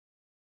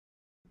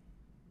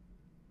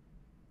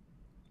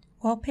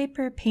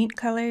Wallpaper, paint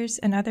colors,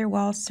 and other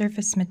wall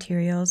surface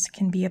materials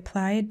can be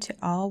applied to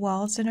all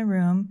walls in a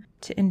room,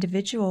 to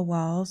individual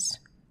walls,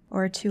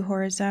 or to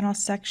horizontal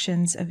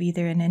sections of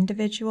either an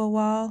individual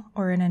wall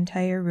or an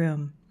entire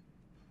room.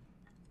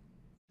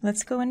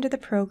 Let's go into the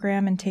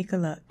program and take a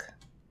look.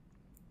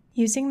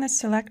 Using the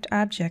Select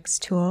Objects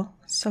tool,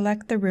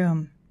 select the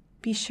room.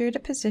 Be sure to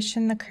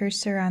position the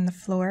cursor on the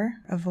floor,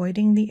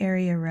 avoiding the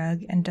area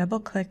rug, and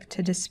double-click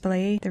to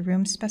display the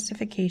room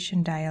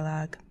specification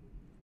dialog.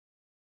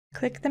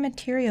 Click the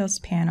Materials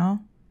panel,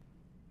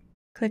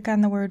 click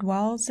on the word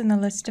Walls in the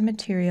list of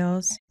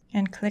materials,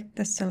 and click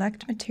the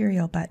Select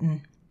Material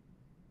button.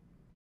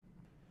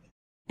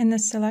 In the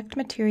Select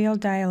Material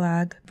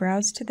dialog,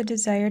 browse to the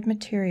desired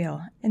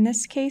material. In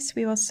this case,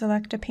 we will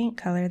select a paint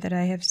color that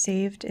I have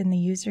saved in the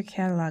User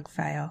Catalog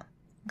file.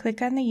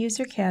 Click on the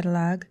User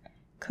Catalog,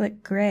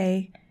 click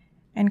Gray,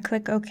 and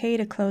click OK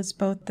to close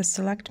both the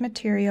Select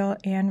Material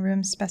and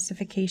Room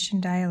Specification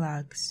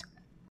dialogs.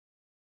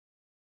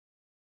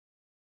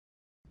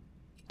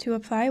 To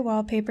apply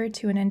wallpaper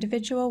to an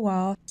individual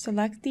wall,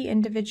 select the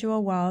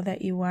individual wall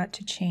that you want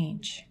to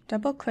change.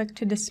 Double-click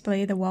to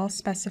display the Wall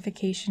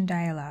Specification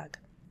dialog.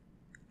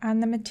 On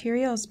the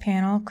Materials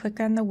panel, click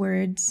on the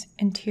words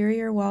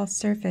Interior Wall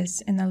Surface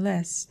in the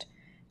list,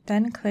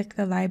 then click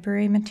the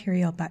Library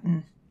Material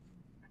button.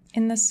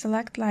 In the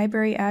Select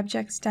Library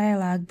Objects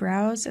dialog,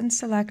 browse and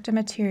select a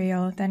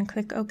material, then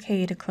click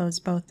OK to close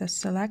both the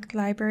Select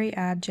Library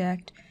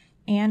Object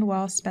and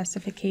Wall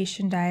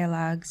Specification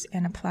dialogs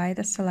and apply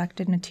the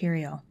selected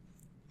material.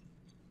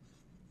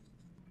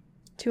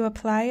 To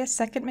apply a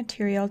second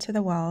material to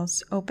the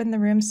walls, open the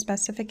Room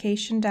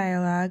Specification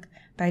dialog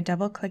by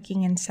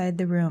double-clicking inside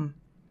the room.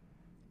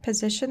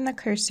 Position the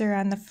cursor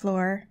on the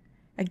floor,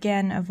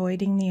 again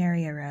avoiding the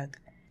area rug.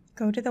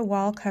 Go to the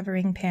Wall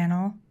Covering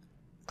panel,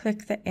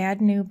 click the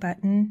Add New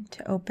button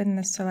to open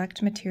the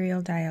Select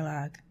Material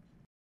dialog.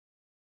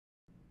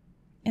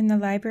 In the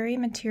Library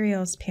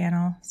Materials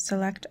panel,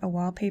 select a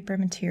wallpaper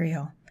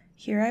material.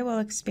 Here I will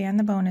expand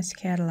the bonus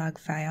catalog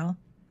file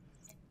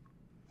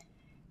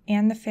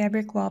and the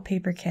fabric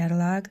wallpaper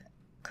catalog.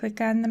 Click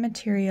on the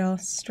material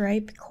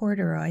Stripe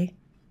Corduroy,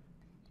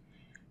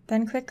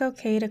 then click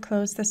OK to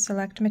close the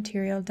Select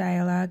Material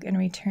dialog and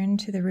return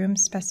to the Room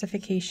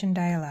Specification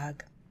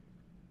dialog.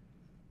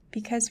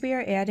 Because we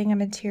are adding a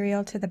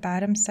material to the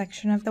bottom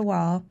section of the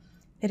wall,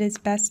 it is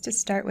best to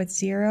start with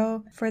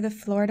 0 for the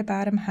floor to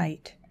bottom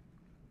height.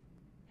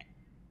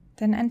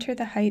 Then enter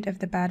the height of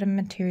the bottom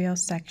material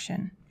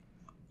section.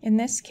 In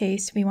this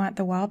case, we want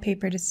the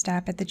wallpaper to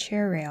stop at the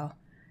chair rail.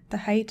 The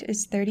height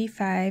is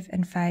 35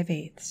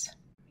 5/8.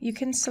 You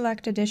can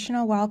select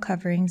additional wall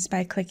coverings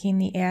by clicking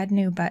the Add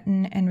New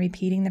button and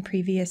repeating the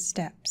previous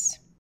steps.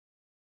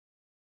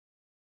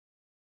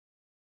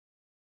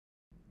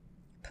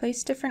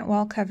 Place different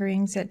wall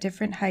coverings at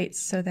different heights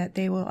so that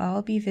they will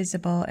all be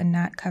visible and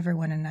not cover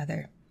one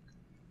another.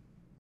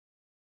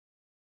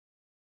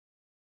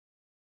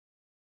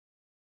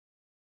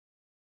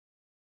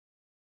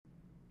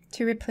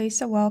 To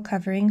replace a wall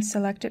covering,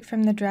 select it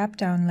from the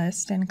drop-down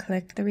list and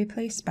click the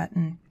Replace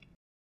button.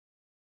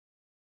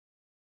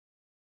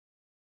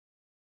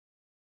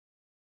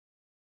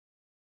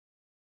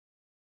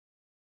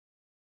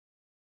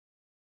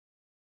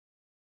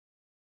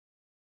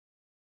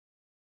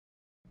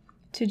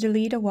 To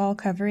delete a wall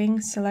covering,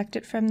 select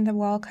it from the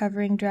Wall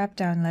Covering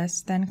drop-down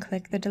list, then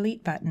click the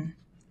Delete button.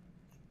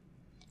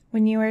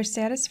 When you are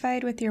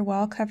satisfied with your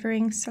wall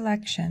covering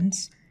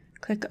selections,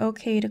 click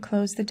OK to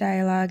close the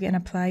dialog and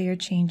apply your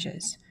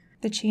changes.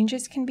 The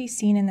changes can be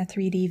seen in the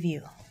 3D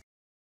view.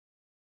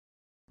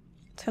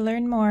 To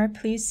learn more,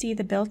 please see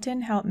the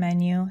built-in help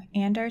menu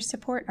and our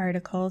support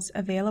articles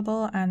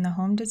available on the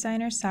Home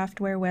Designer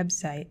Software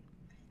website.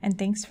 And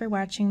thanks for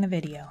watching the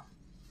video.